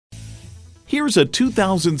Here's a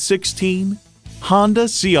 2016 Honda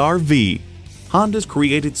CR-V. Honda's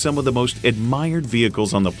created some of the most admired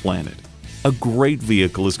vehicles on the planet. A great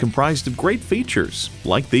vehicle is comprised of great features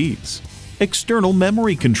like these: external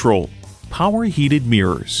memory control, power heated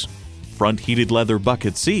mirrors, front heated leather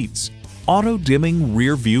bucket seats, auto dimming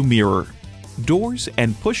rear view mirror, doors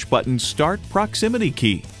and push button start proximity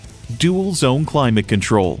key, dual zone climate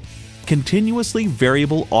control, continuously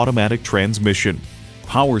variable automatic transmission,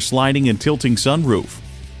 power sliding and tilting sunroof,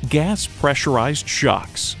 gas pressurized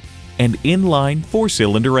shocks, and inline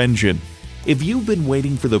 4-cylinder engine. If you've been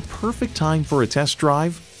waiting for the perfect time for a test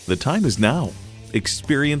drive, the time is now.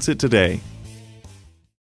 Experience it today.